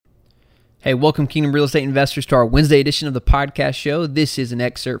Hey, welcome Kingdom Real Estate Investors to our Wednesday edition of the podcast show. This is an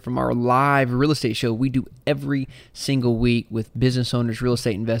excerpt from our live real estate show we do every single week with business owners, real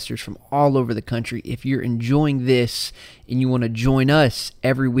estate investors from all over the country. If you're enjoying this and you want to join us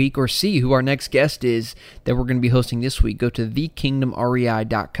every week or see who our next guest is that we're going to be hosting this week, go to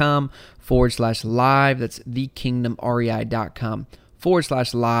thekingdomrei.com/live. That's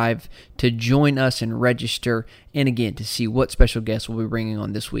thekingdomrei.com/live to join us and register, and again, to see what special guests we'll be bringing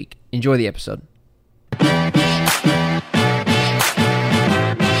on this week. Enjoy the episode.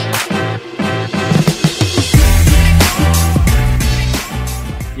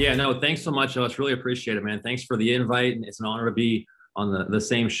 Yeah, no, thanks so much, Ellis. Really appreciate it, man. Thanks for the invite, and it's an honor to be on the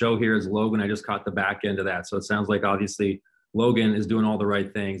same show here as Logan. I just caught the back end of that, so it sounds like obviously Logan is doing all the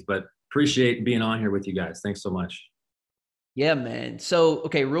right things, but appreciate being on here with you guys. Thanks so much. Yeah, man. So,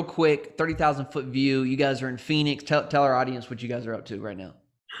 okay, real quick, 30,000 foot view. You guys are in Phoenix. Tell our audience what you guys are up to right now.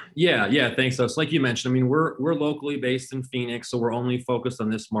 Yeah, thanks. So, like you mentioned, I mean, we're locally based in Phoenix, so we're only focused on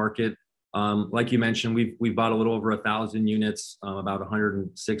this market. Like you mentioned, we've bought a little over 1,000 units, about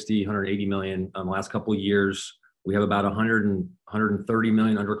 160, 180 million the last couple of years. We have about 130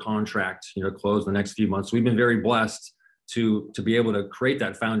 million under contract, to close the next few months. So we've been very blessed to be able to create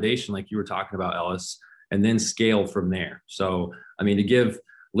that foundation, like you were talking about, Ellis, and then scale from there. So, I mean, to give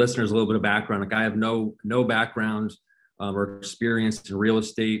listeners a little bit of background, like I have no background or experience in real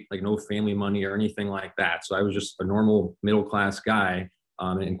estate, like no family money or anything like that. So I was just a normal middle-class guy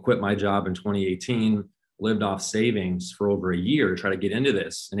and quit my job in 2018, lived off savings for over a year to try to get into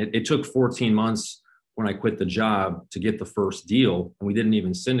this. And it took 14 months when I quit the job to get the first deal. And we didn't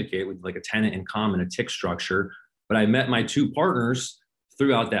even syndicate with like a tenant in common, a TIC structure. But I met my two partners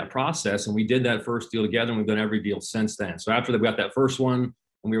throughout that process, and we did that first deal together, and we've done every deal since then. So after we got that first one, and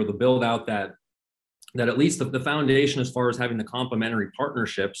we were able to build out that at least the foundation as far as having the complementary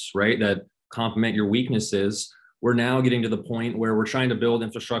partnerships, right, that complement your weaknesses, we're now getting to the point where we're trying to build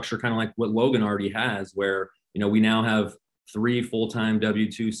infrastructure kind of like what Logan already has, where, we now have 3 full-time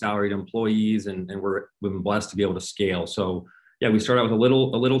W-2 salaried employees, and we've been blessed to be able to scale. So yeah, we started out with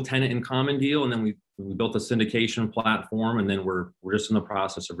a little tenant in common deal, and then we built a syndication platform, and then we're just in the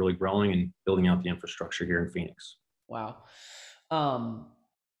process of really growing and building out the infrastructure here in Phoenix. Wow.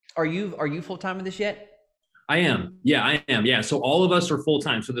 Are you full-time in this yet? I am. Yeah, I am. Yeah. So all of us are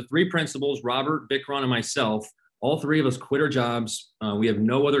full-time. So the 3 principals, Robert, Bikram, and myself, all 3 of us quit our jobs. We have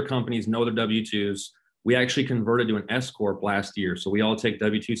no other companies, no other W-2s. We actually converted to an S Corp last year. So we all take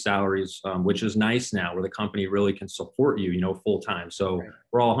W-2 salaries, which is nice now, where the company really can support you, full time. So right.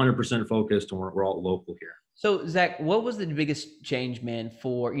 We're all 100% focused, and we're all local here. So Zach, what was the biggest change, man,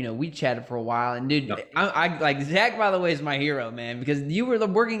 for, we chatted for a while, and dude, yep. I like Zach, by the way, is my hero, man, because you were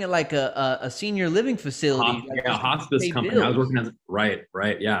working at like a senior living facility. A hospice company. Bills. I was working as, right.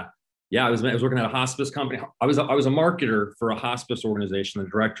 Yeah. Yeah. I was working at a hospice company. I was a marketer for a hospice organization, the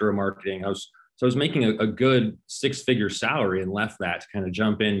director of marketing. So I was making a good 6-figure salary and left that to kind of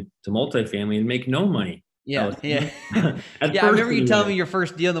jump in to multifamily and make no money. Yeah. I remember you telling me your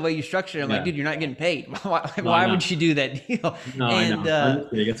first deal and the way you structured it. I'm like, dude, you're not getting paid. Why would you do that deal? No, I know.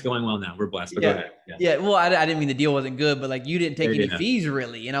 It's going well now. We're blessed. But go ahead. Yeah. Well, I didn't mean the deal wasn't good, but like you didn't take any fees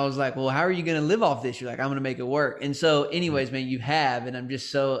really. And I was like, well, how are you going to live off this? You're like, I'm going to make it work. And so anyways, man, you have, and I'm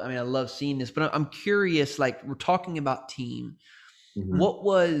just I love seeing this, but I'm curious, like we're talking about team. Mm-hmm. What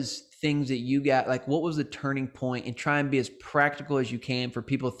was things that you got, like what was the turning point, and try and be as practical as you can for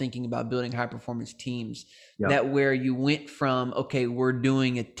people thinking about building high performance teams, that where you went from, okay, we're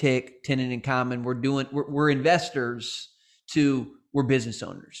doing a TIC, tenant in common, we're investors, to we're business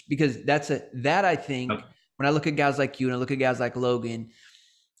owners? Because that I think when I look at guys like you and I look at guys like Logan,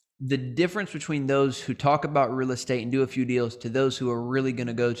 the difference between those who talk about real estate and do a few deals to those who are really going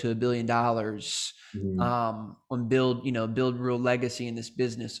to go to $1 billion and build real legacy in this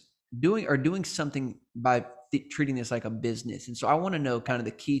business, doing something by treating this like a business. And so I want to know kind of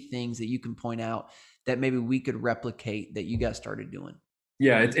the key things that you can point out that maybe we could replicate that you guys started doing.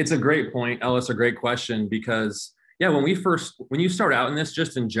 Yeah, it's a great point, Ellis, a great question, because when you start out in this,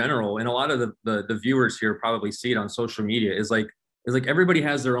 just in general, and a lot of the viewers here probably see it on social media, is like everybody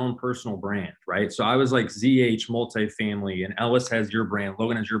has their own personal brand, right? So I was like ZH multifamily, and Ellis has your brand,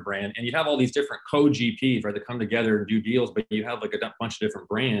 Logan has your brand, and you have all these different co-GPs, right, that come together and do deals, but you have like a bunch of different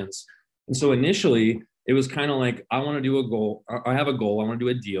brands. And so initially it was kind of like, I want to do a goal. I have a goal. I want to do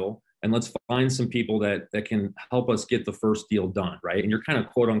a deal, and let's find some people that can help us get the first deal done, right? And you're kind of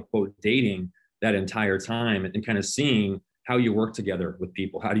quote unquote dating that entire time and kind of seeing how you work together with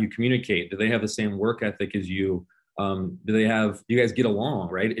people. How do you communicate? Do they have the same work ethic as you? Do you guys get along,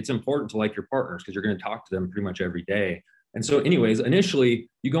 right? It's important to like your partners because you're going to talk to them pretty much every day. And so anyways, initially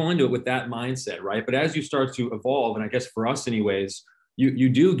you go into it with that mindset, right? But as you start to evolve, and I guess for us anyways, you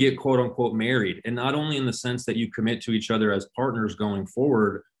do get quote unquote married. And not only in the sense that you commit to each other as partners going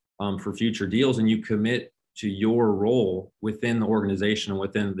forward for future deals, and you commit to your role within the organization and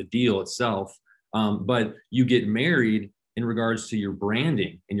within the deal itself, but you get married in regards to your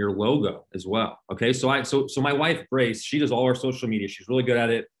branding and your logo as well. Okay. So my wife, Grace, she does all our social media. She's really good at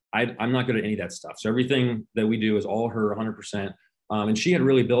it. I'm not good at any of that stuff. So everything that we do is all her 100%. And she had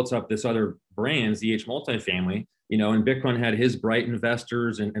really built up this other brands, EH Multifamily, and Bikram had his Bright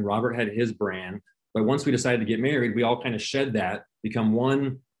Investors and Robert had his brand. But once we decided to get married, we all kind of shed that, become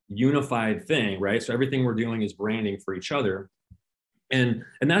one unified thing, right? So everything we're doing is branding for each other. And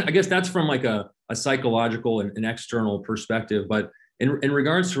that, I guess that's from like a psychological and an external perspective. But in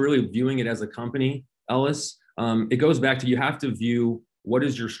regards to really viewing it as a company, Ellis, it goes back to, you have to view what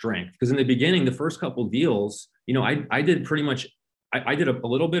is your strength. Because in the beginning, the first couple deals, I did pretty much, I did a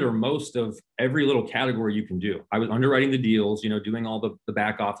little bit or most of every little category you can do. I was underwriting the deals, doing all the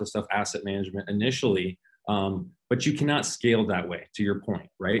back office stuff, asset management initially. But you cannot scale that way, to your point,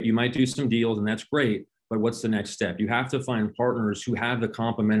 right? You might do some deals and that's great, but what's the next step? You have to find partners who have the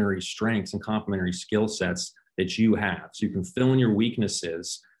complementary strengths and complementary skill sets that you have. So you can fill in your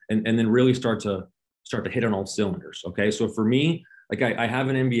weaknesses and then really start to hit on all cylinders. Okay. So for me, like I have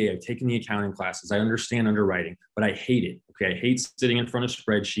an MBA, I've taken the accounting classes, I understand underwriting, but I hate it. Okay. I hate sitting in front of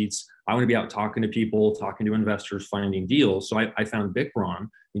spreadsheets. I want to be out talking to people, talking to investors, finding deals. So I found Bikram,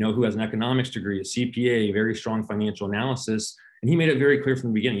 who has an economics degree, a CPA, very strong financial analysis. And he made it very clear from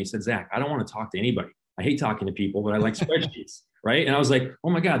the beginning. He said, Zach, I don't want to talk to anybody. I hate talking to people, but I like spreadsheets. Right. And I was like, oh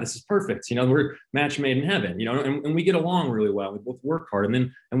my God, this is perfect. We're match made in heaven, and we get along really well. We both work hard.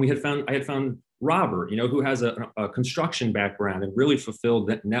 And I had found Robert, who has a construction background and really fulfilled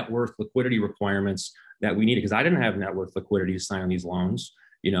that net worth liquidity requirements that we needed, because I didn't have net worth liquidity to sign on these loans,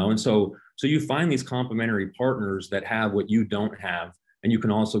 and so you find these complementary partners that have what you don't have, and you can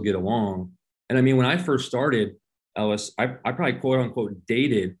also get along. And I mean, when I first started, Ellis, I probably quote unquote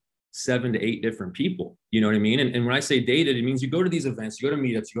dated 7 to 8 different people. You know what I mean? And when I say dated, it means you go to these events, you go to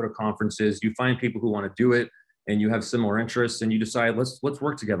meetups, you go to conferences, you find people who want to do it and you have similar interests and you decide, let's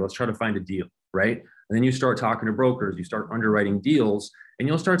work together. Let's try to find a deal. Right. And then you start talking to brokers, you start underwriting deals, and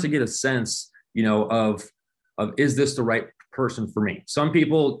you'll start to get a sense, of is this the right person for me? Some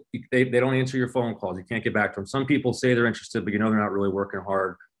people, they don't answer your phone calls. You can't get back to them. Some people say they're interested, but they're not really working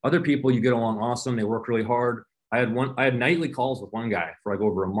hard. Other people, you get along awesome. They work really hard. I had nightly calls with one guy for like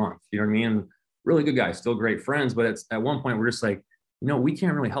over a month, you know what I mean? And really good guy, still great friends. But at one point we're just like, we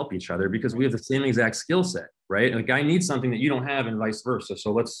can't really help each other because we have the same exact skill set, right? And a guy needs something that you don't have and vice versa.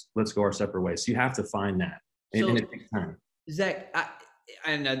 So let's go our separate ways. So you have to find that. And it takes time. Zach,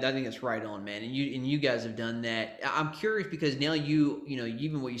 I think it's right on, man. And you guys have done that. I'm curious because now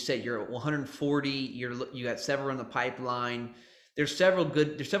even what you said, you're at 140, you got several in the pipeline. There's several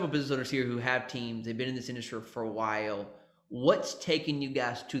business owners here who have teams. They've been in this industry for a while. What's taking you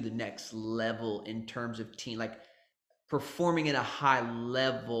guys to the next level in terms of team, like performing at a high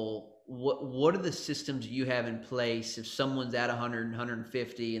level? What are the systems you have in place if someone's at 100,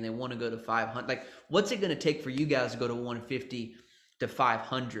 150 and they want to go to 500? Like, what's it going to take for you guys to go to 150 to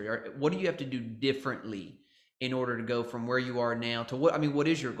 500? Or what do you have to do differently in order to go from where you are now to what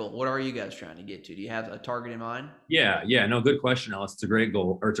is your goal? What are you guys trying to get to? Do you have a target in mind? Yeah. No, good question, Alice. It's a great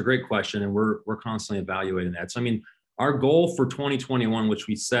goal, or it's a great question. And we're constantly evaluating that. So, I mean, our goal for 2021, which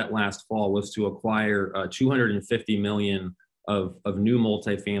we set last fall, was to acquire 250 million of new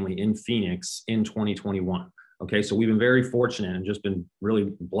multifamily in Phoenix in 2021. Okay. So we've been very fortunate and just been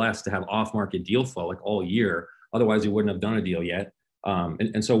really blessed to have off-market deal flow like all year. Otherwise we wouldn't have done a deal yet.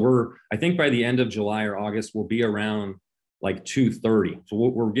 And so I think by the end of July or August, we'll be around like 230. So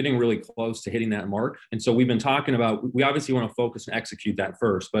we're getting really close to hitting that mark. And so we've been talking about, we obviously want to focus and execute that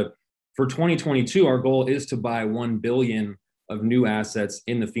first, but for 2022, our goal is to buy 1 billion of new assets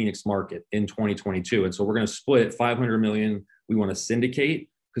in the Phoenix market in 2022. And so we're going to split 500 million. We want to syndicate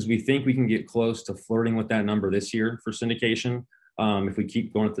because we think we can get close to flirting with that number this year for syndication if we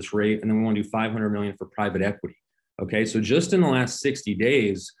keep going at this rate. And then we want to do 500 million for private equity. Okay, so just in the last 60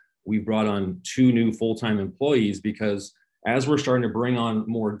 days, we've brought on 2 new full-time employees because as we're starting to bring on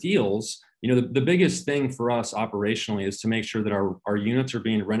more deals, the biggest thing for us operationally is to make sure that our units are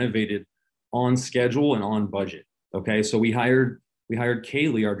being renovated on schedule and on budget. Okay, so we hired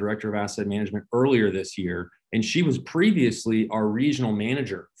Kaylee, our director of asset management, earlier this year, and she was previously our regional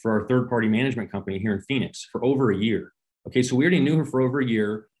manager for our third-party management company here in Phoenix for over a year. Okay, so we already knew her for over a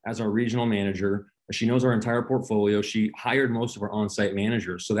year as our regional manager. She knows our entire portfolio. She hired most of our on-site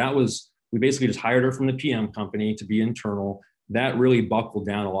managers. So that was we basically just hired her from the PM company to be internal. That really buckled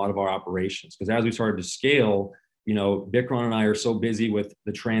down a lot of our operations, because as we started to scale, Bikram and I are so busy with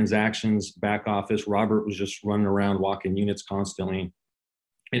the transactions back office. Robert was just running around walking units constantly.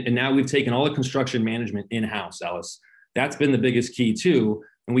 And now we've taken all the construction management in-house, Ellis. That's been the biggest key too.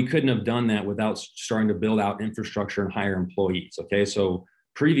 And we couldn't have done that without starting to build out infrastructure and hire employees. Okay. So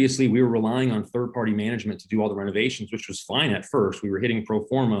previously we were relying on third-party management to do all the renovations, which was fine at first. We were hitting pro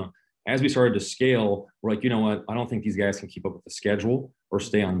forma. As we started to scale, we're like, you know what? I don't think these guys can keep up with the schedule or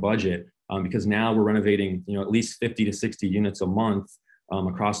stay on budget, because now we're renovating, at least 50 to 60 units a month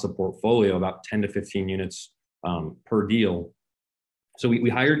across the portfolio, about 10 to 15 units per deal. So we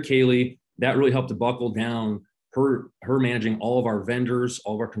hired Kaylee. That really helped to buckle down her managing all of our vendors,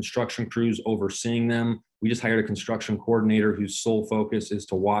 all of our construction crews, overseeing them. We just hired a construction coordinator whose sole focus is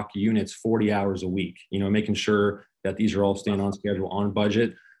to walk units 40 hours a week, making sure that these are all staying on schedule, on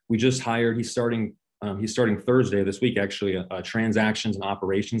budget. We just hired, he's starting Thursday this week, actually, a transactions and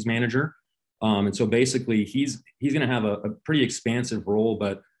operations manager. And so basically he's going to have a pretty expansive role,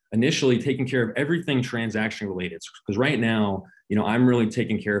 but initially taking care of everything transaction related. Because right now, I'm really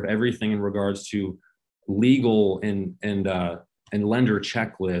taking care of everything in regards to legal and lender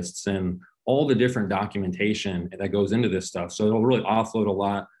checklists and all the different documentation that goes into this stuff. So it'll really offload a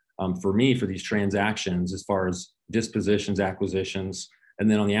lot for me for these transactions as far as dispositions, acquisitions. And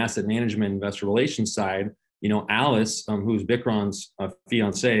then on the asset management, investor relations side, Alice, who's Bikram's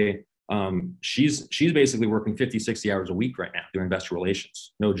fiance, she's basically working 50, 60 hours a week right now doing investor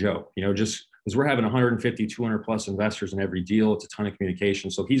relations. No joke, just because we're having 150, 200 plus investors in every deal. It's a ton of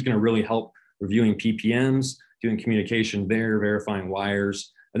communication. So he's going to really help reviewing PPMs, doing communication there, verifying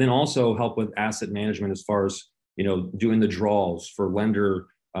wires, and then also help with asset management as far as, doing the draws for lender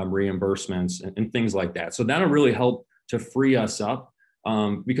reimbursements and things like that. So that'll really help to free us up.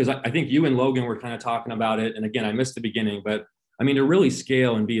 Because I think you and Logan were kind of talking about it. And again, I missed the beginning, but I mean, to really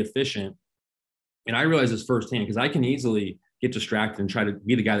scale and be efficient. And I realize this firsthand because I can easily get distracted and try to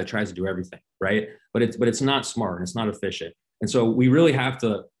be the guy that tries to do everything, right? But it's not smart and it's not efficient. And so we really have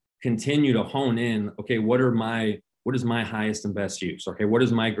to continue to hone in, okay, what is my highest and best use? Okay, what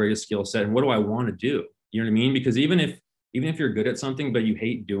is my greatest skill set and what do I want to do? You know what I mean? Because even if you're good at something, but you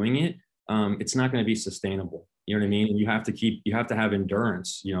hate doing it, it's not going to be sustainable. You know what I mean? And you have to have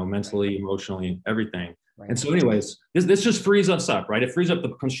endurance, mentally, emotionally, everything. Right. And so anyways, this just frees us up, right? It frees up the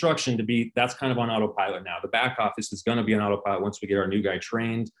construction that's kind of on autopilot now. The back office is going to be on autopilot once we get our new guy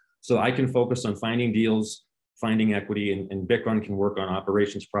trained. So I can focus on finding deals, finding equity, and Bikram can work on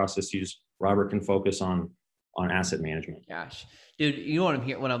operations processes. Robert can focus on asset management. Gosh, dude, you know what I'm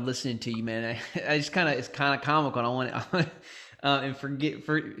hearing when I'm listening to you, man. It's kind of comical. And I want and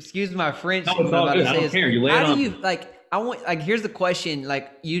excuse my French. No, it's all good. I don't care. You lay it on. How do you here's the question.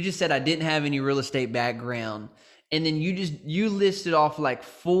 Like you just said, I didn't have any real estate background. And then you listed off like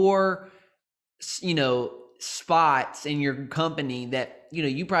 4, spots in your company that,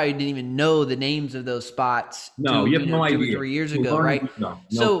 you probably didn't even know the names of those spots. No, you have no idea. 2 or 3 years ago, right?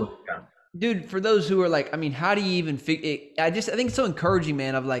 No. Dude, for those who are like, I mean, how do you even figure it? I think it's so encouraging,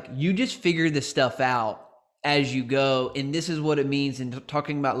 man, of like, you just figure this stuff out as you go. And this is what it means in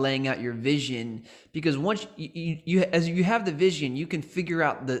talking about laying out your vision, because once as you have the vision, you can figure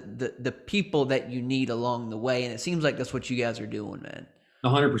out the people that you need along the way. And it seems like that's what you guys are doing, man.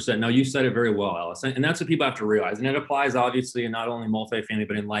 100%. No, you said it very well, Alice. And that's what people have to realize. And it applies obviously in not only multifamily,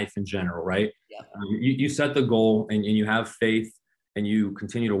 but in life in general, right? Yeah. You set the goal and you have faith and you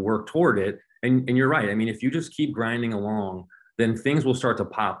continue to work toward it. And you're right. I mean, if you just keep grinding along, then things will start to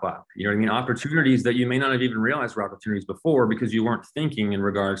pop up. You know what I mean? Opportunities that you may not have even realized were opportunities before because you weren't thinking in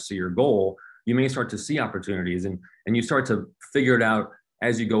regards to your goal. You may start to see opportunities and you start to figure it out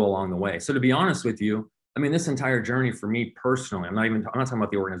as you go along the way. So to be honest with you, I mean, this entire journey for me personally, I'm not talking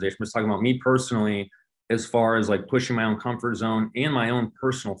about the organization, I'm just talking about me personally, as far as like pushing my own comfort zone and my own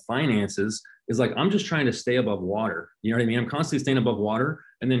personal finances, is like, I'm just trying to stay above water. You know what I mean? I'm constantly staying above water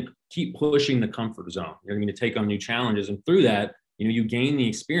and then keep pushing the comfort zone. You know what I mean? To take on new challenges. And through that, you gain the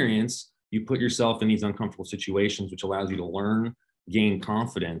experience, you put yourself in these uncomfortable situations, which allows you to learn, gain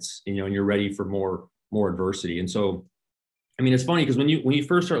confidence, and you're ready for more adversity. And so, I mean, it's funny because when you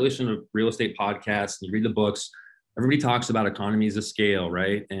first start listening to real estate podcasts and you read the books, everybody talks about economies of scale,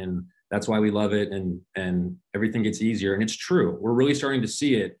 right? And that's why we love it. And everything gets easier. And it's true. We're really starting to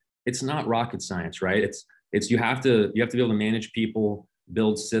see it. It's not rocket science, right? It's you have to be able to manage people,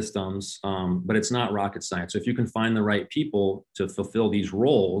 build systems, but it's not rocket science. So if you can find the right people to fulfill these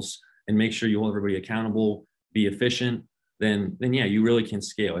roles and make sure you hold everybody accountable, be efficient, then yeah, you really can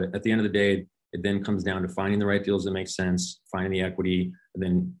scale. At the end of the day, it then comes down to finding the right deals that make sense, finding the equity, and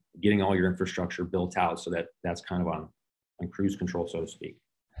then getting all your infrastructure built out so that that's kind of on cruise control, so to speak.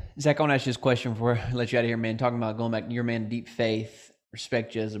 Zach, I want to ask you this question before I let you out of here, man. Talking about going back, your man, deep faith,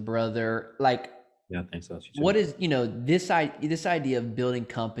 respect you as a brother. Like, yeah, thanks. What is, this idea of building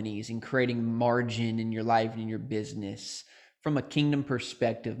companies and creating margin in your life and in your business from a kingdom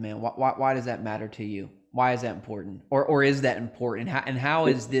perspective, man? Why does that matter to you? Why is that important, or is that important? And how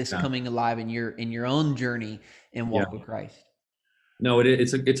is this coming alive in your own journey and walk with Christ? No,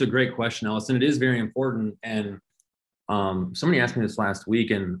 it's a great question, Allison. It is very important. And somebody asked me this last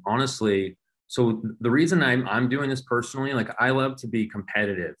week, and honestly, so the reason I'm doing this personally, like I love to be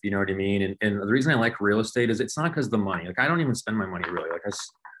competitive, you know what I mean? And the reason I like real estate is it's not because of the money. Like I don't even spend my money really.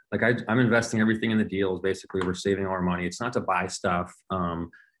 I'm investing everything in the deals. Basically, we're saving all our money. It's not to buy stuff.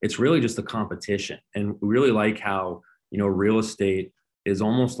 It's really just the competition. And we really like how, real estate is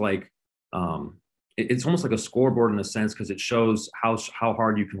almost like, it's almost like a scoreboard in a sense, because it shows how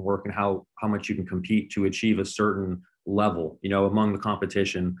hard you can work and how much you can compete to achieve a certain level, among the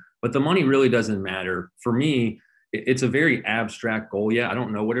competition. But the money really doesn't matter. For me, it's a very abstract goal. Yeah, I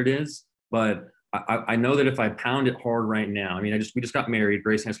don't know what it is, but I know that if I pound it hard right now, I mean, we just got married.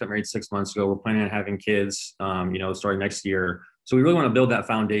 Grace and I just got married 6 months ago. We're planning on having kids, starting next year. So we really want to build that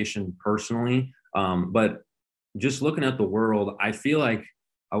foundation personally. But just looking at the world, I feel like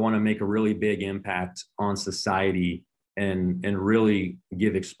I want to make a really big impact on society and really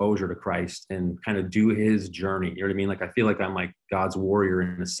give exposure to Christ and kind of do his journey. You know what I mean? Like, I feel like I'm like God's warrior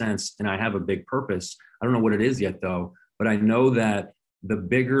in a sense, and I have a big purpose. I don't know what it is yet though, but I know that the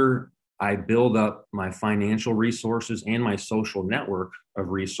bigger I build up my financial resources and my social network of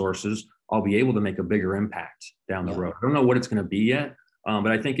resources, I'll be able to make a bigger impact down the road. I don't know what it's going to be yet,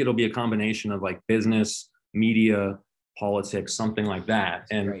 but I think it'll be a combination of like business, media, politics, something like that.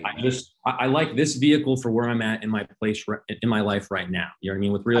 And I like this vehicle for where I'm at in my place in my life right now. You know what I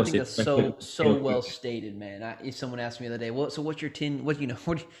mean? With real estate. That's so well stated, man. If someone asked me the other day, what's your 10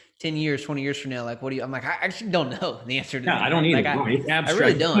 years, 20 years from now? Like, I'm like, I actually don't know the answer to that. I don't either. Like, I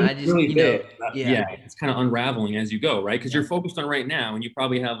really don't. I just, it's kind of unraveling as you go, right? Because you're focused on right now, and you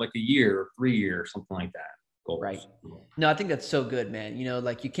probably have like a year or 3 years, something like that. Goals. Right. No, I think that's so good, man.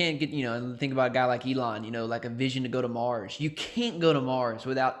 Like you can't get, and think about a guy like Elon, like a vision to go to Mars. You can't go to Mars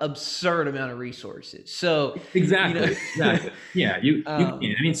without absurd amount of resources. So exactly. Yeah, you can.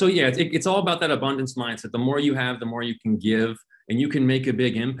 I mean, so yeah, it's all about that abundance mindset. The more you have, the more you can give, and you can make a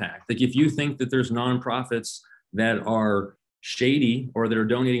big impact. Like if you think that there's nonprofits that are shady or that are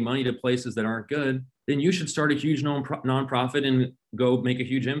donating money to places that aren't good, then you should start a huge nonprofit and go make a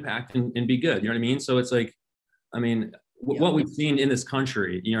huge impact and be good. You know what I mean? So it's like, I mean, what we've seen in this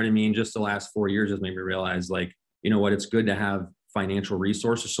country, you know what I mean, just the last 4 years has made me realize, like, you know what, it's good to have financial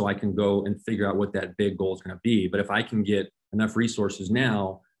resources so I can go and figure out what that big goal is going to be. But if I can get enough resources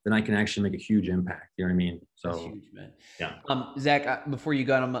now, then I can actually make a huge impact. You know what I mean? So that's huge, man. Yeah. Zach, before you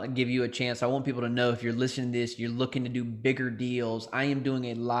go, I'm going to give you a chance. I want people to know, if you're listening to this, you're looking to do bigger deals. I am doing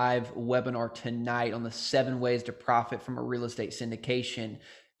a live webinar tonight on the 7 ways to profit from a real estate syndication.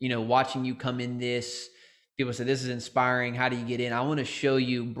 Watching you come in this, people say, this is inspiring. How do you get in? I want to show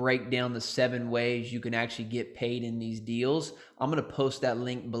you, break down the 7 ways you can actually get paid in these deals. I'm going to post that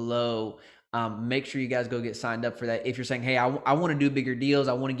link below. Make sure you guys go get signed up for that. If you're saying, hey, I want to do bigger deals,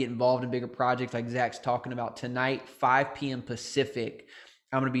 I want to get involved in bigger projects like Zach's talking about tonight, 5 p.m. Pacific,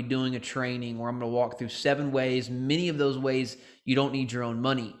 I'm going to be doing a training where I'm going to walk through 7 ways. Many of those ways, you don't need your own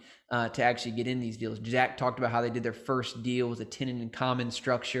money to actually get in these deals. Zach talked about how they did their first deal with a tenant in common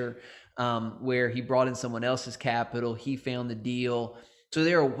structure, where he brought in someone else's capital. He found the deal. So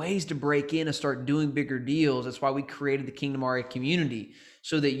there are ways to break in and start doing bigger deals. That's why we created the Kingdom REA community,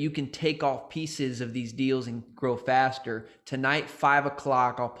 so that you can take off pieces of these deals and grow faster. Tonight, 5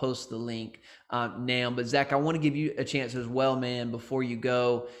 o'clock, I'll post the link now. But Zach, I want to give you a chance as well, man, before you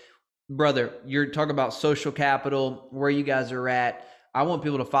go. Brother, you're talking about social capital, where you guys are at. I want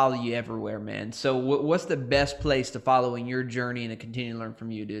people to follow you everywhere, man. So what's the best place to follow in your journey and to continue to learn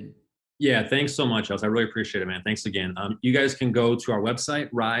from you, dude? Yeah, thanks so much, Els. I really appreciate it, man. Thanks again. You guys can go to our website,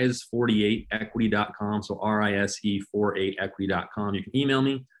 rise48equity.com. So RISE48equity.com. You can email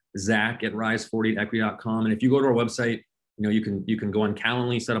me, Zach@rise48equity.com. And if you go to our website, you can go on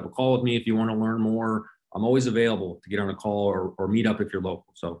Calendly, set up a call with me if you want to learn more. I'm always available to get on a call or meet up if you're local.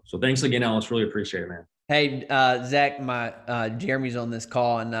 So thanks again, Ellis. Really appreciate it, man. Hey, Zach, Jeremy's on this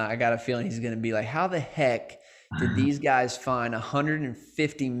call, and I got a feeling he's going to be like, how the heck did these guys find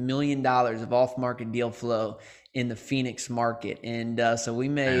 $150 million of off-market deal flow in the Phoenix market? And so we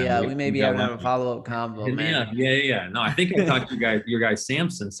may be having a follow-up convo, man. Yeah. No, I think I talked to your guy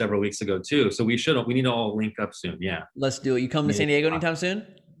Samson several weeks ago too. So we need to all link up soon. Yeah. Let's do it. You coming to San Diego anytime soon?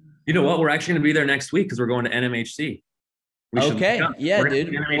 You know what? We're actually going to be there next week because we're going to NMHC. Okay. Yeah,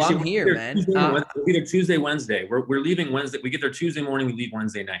 dude. Well, I'm here, man. We'll be there Tuesday, Wednesday. We're leaving Wednesday. We get there Tuesday morning. We leave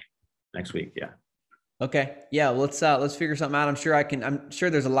Wednesday night next week. Yeah. Okay. Yeah. Let's figure something out. I'm sure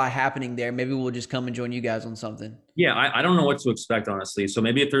there's a lot happening there. Maybe we'll just come and join you guys on something. Yeah. I don't know what to expect, honestly. So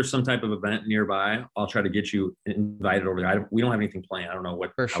maybe if there's some type of event nearby, I'll try to get you invited over there. We don't have anything planned. I don't know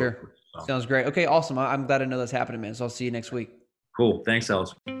what. For sure. Sounds great. Okay. Awesome. I'm glad to know that's happening, man. So I'll see you next week. Cool. Thanks,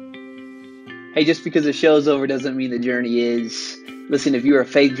 Ellis. Hey, just because the show's over doesn't mean the journey is. Listen, if you're a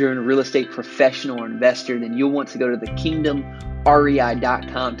faith-driven real estate professional or investor, then you'll want to go to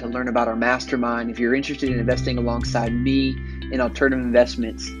thekingdomrei.com to learn about our mastermind. If you're interested in investing alongside me in alternative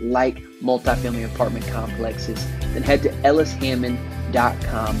investments like multifamily apartment complexes, then head to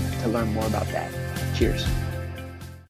ellishammond.com to learn more about that. Cheers.